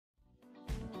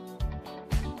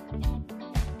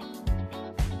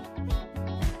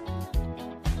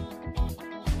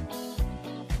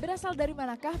Berasal dari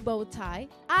manakah bow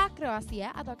tie? A.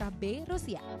 Kroasia ataukah B.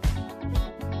 Rusia?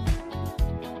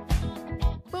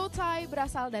 Bow tie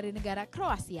berasal dari negara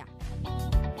Kroasia.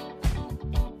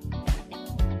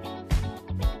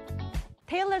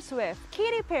 Taylor Swift,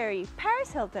 Katy Perry,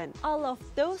 Paris Hilton, all of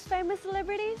those famous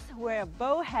celebrities wear a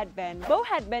bow headband. Bow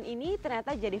headband ini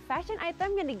ternyata jadi fashion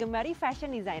item yang digemari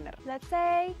fashion designer. Let's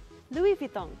say Louis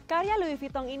Vuitton. Karya Louis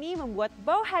Vuitton ini membuat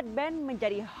bow headband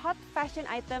menjadi hot fashion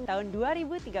item tahun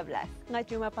 2013.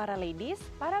 Nggak cuma para ladies,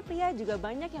 para pria juga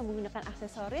banyak yang menggunakan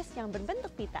aksesoris yang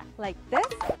berbentuk pita. Like this.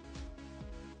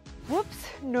 Whoops,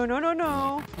 no.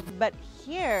 But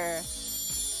here.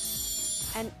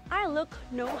 And iLook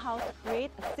know how to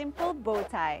create a simple bow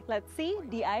tie. Let's see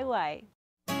DIY.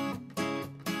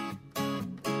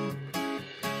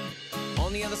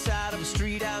 On the other side of the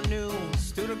street I knew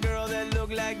stood a girl that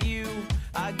looked like you.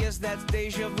 I guess that's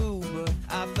deja vu, but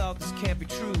I thought this can't be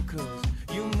true, cause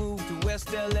you moved to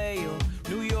West LA or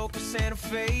New York or Santa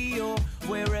Fe or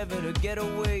wherever to get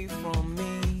away from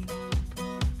me.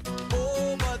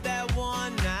 Oh, but that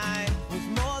one night was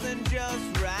more than just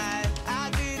right.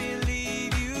 I didn't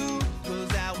leave you,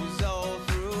 cause I was all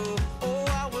through. Oh,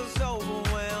 I was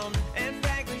overwhelmed and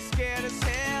frankly scared as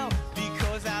hell,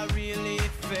 because I really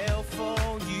fell for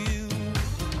you.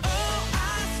 Oh,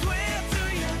 I swear to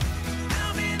you,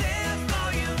 I'll be there for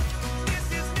you. This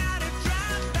is not a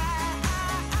drive-by.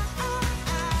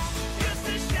 Just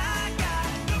a shy guy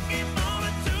looking for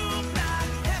a two-fly,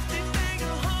 hefty thing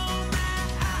to hold my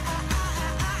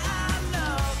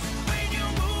love. When you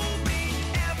move me,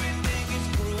 everything is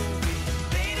groovy.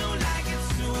 They don't like it,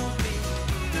 sue me,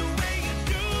 the way you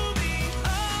do me.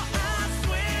 Oh, I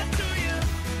swear to you,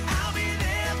 I'll be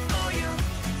there for you.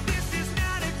 This is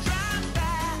not a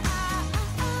drive-by.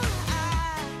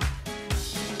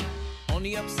 On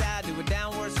the upside to a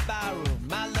downward spiral,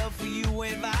 my love for you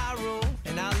went viral,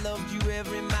 and I loved you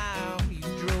every mile you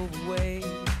drove away.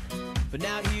 But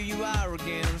now here you are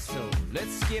again, so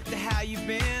let's skip to how you've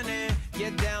been and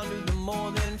get down to the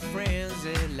more than friends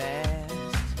at last.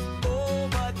 Oh,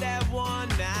 but that one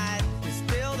night is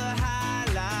still the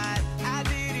highlight. I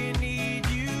didn't need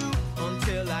you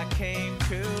until I came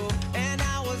to, and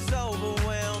I was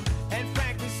overwhelmed and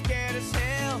frankly scared as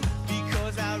hell,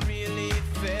 because I really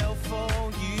fell for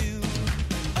you.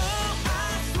 Oh,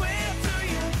 I swear to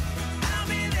you, I'll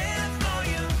be there for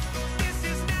you. This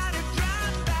is not a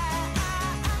drive-by.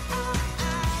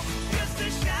 Just a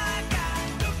shy guy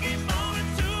looking for a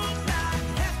two-fly,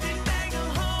 hefty thing to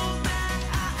hold my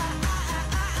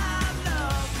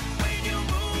love. When you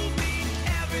move me,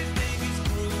 everything is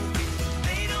groovy.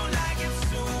 They don't like it,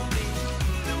 sue me,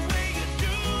 the way you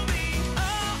do me.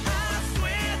 Oh, I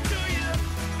swear to you,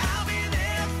 I'll be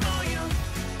there for you.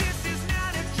 This is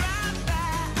not a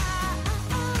drive-by.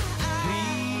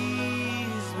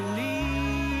 Please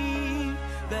believe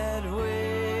that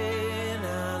when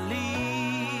I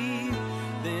leave,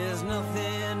 there's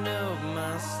nothing up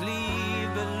my sleeve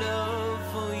but love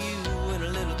for you and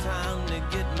a little time to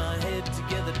get my head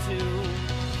together too.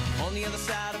 On the other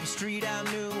side of the street I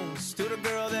knew stood a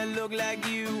girl that looked like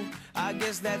you. I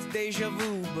guess that's deja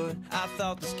vu, but I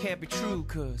thought this can't be true,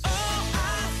 cause oh,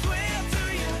 I swear